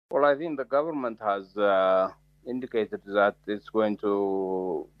Well, I think the government has indicated that it's going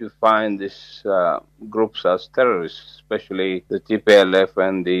to define these groups as terrorists, especially the TPLF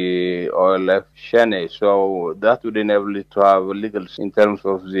and the OLF Shene. So that would enable it to have legal in terms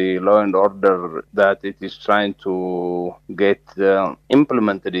of the law and order that it is trying to get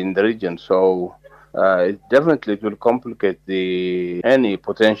implemented in the region. So it will complicate the any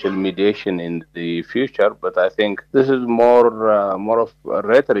potential mediation in the future. But I think this is more of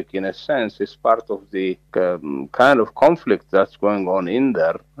rhetoric in a sense. It's part of the kind of conflict that's going on in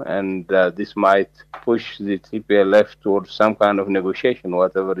there, and this might push the TPLF towards some kind of negotiation,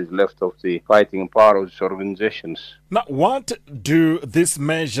 whatever is left of the fighting power of these organizations. Now, what do these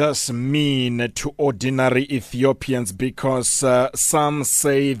measures mean to ordinary Ethiopians? Because some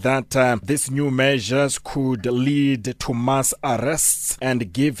say that these new measures could lead to mass arrests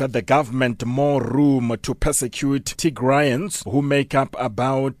and give the government more room to persecute Tigrayans, who make up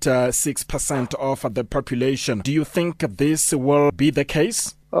about 6% of the population. Do you think this will be the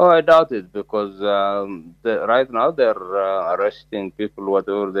case? Oh, I doubt it because right now they're arresting people,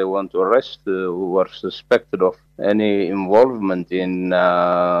 whatever they want to arrest, who are suspected of any involvement in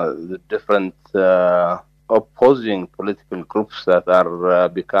the different opposing political groups that are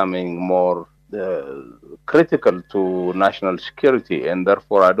becoming more critical to national security, and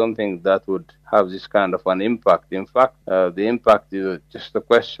therefore I don't think that would have this kind of an impact. In fact, the impact is just a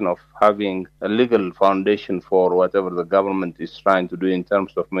question of having a legal foundation for whatever the government is trying to do in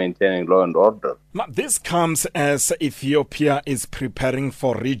terms of maintaining law and order. Now, this comes as Ethiopia is preparing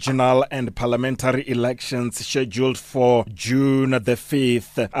for regional and parliamentary elections scheduled for June the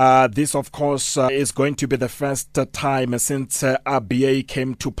 5th. This, of course, is going to be the first time since Abiy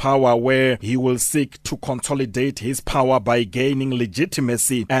came to power where he will seek to consolidate his power by gaining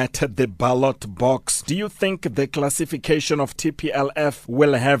legitimacy at the ballot box. Do you think the classification of TPLF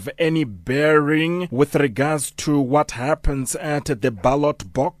will have any bearing with regards to what happens at the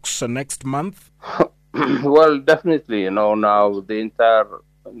ballot box next month? Well, definitely, now the entire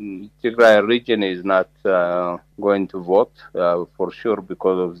Tigray region is not going to vote for sure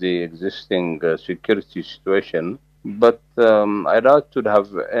because of the existing security situation. But I doubt it would have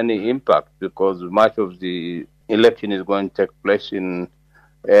any impact because much of the election is going to take place in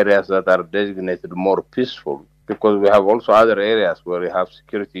areas that are designated more peaceful, because we have also other areas where we have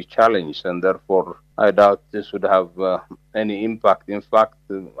security challenge, and therefore I doubt this would have any impact. In fact,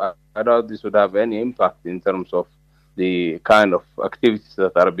 I doubt this would have any impact in terms of the kind of activities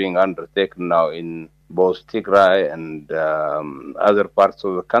that are being undertaken now in both Tigray and other parts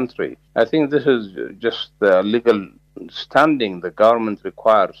of the country. I think this is just the legal standing the government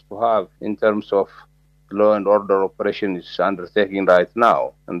requires to have in terms of law and order operation is undertaking right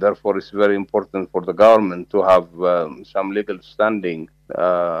now, and therefore it's very important for the government to have some legal standing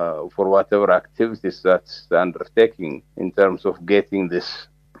for whatever activities that's undertaking in terms of getting these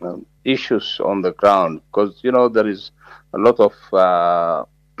issues on the ground, because there is a lot of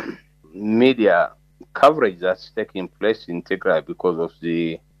media coverage that's taking place in Tigray because of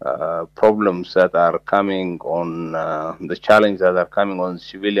the problems that are coming on, the challenges that are coming on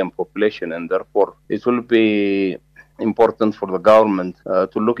civilian population, and therefore it will be important for the government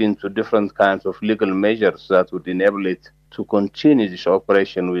to look into different kinds of legal measures that would enable it to continue this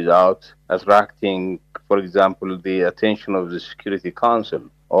operation without attracting, for example, the attention of the Security Council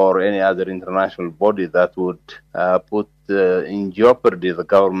or any other international body that would put in jeopardy the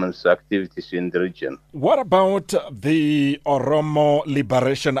government's activities in the region. What about the Oromo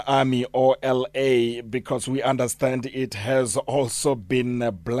Liberation Army, OLA? Because we understand it has also been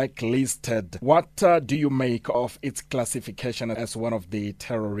blacklisted. What do you make of its classification as one of the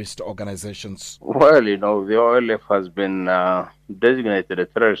terrorist organizations? Well, the OLF has been designated a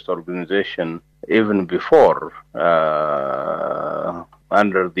terrorist organization even before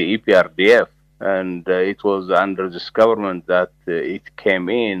under the EPRDF. And it was under this government that it came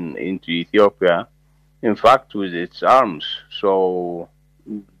into Ethiopia, in fact, with its arms. So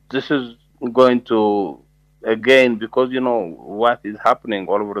this is going to, again, because what is happening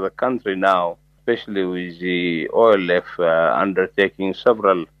all over the country now, especially with the OLF undertaking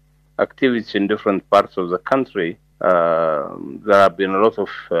several activities in different parts of the country. There have been a lot of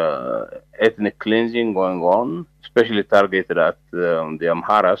ethnic cleansing going on, especially targeted at the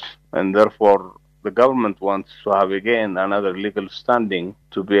Amharas, and therefore the government wants to have again another legal standing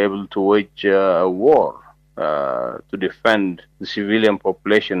to be able to wage a war to defend the civilian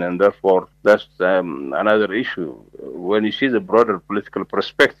population, and therefore that's another issue. When you see the broader political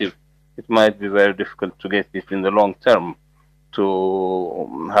perspective, it might be very difficult to get it in the long term,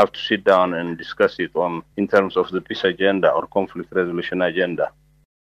 to have to sit down and discuss it in terms of the peace agenda or conflict resolution agenda.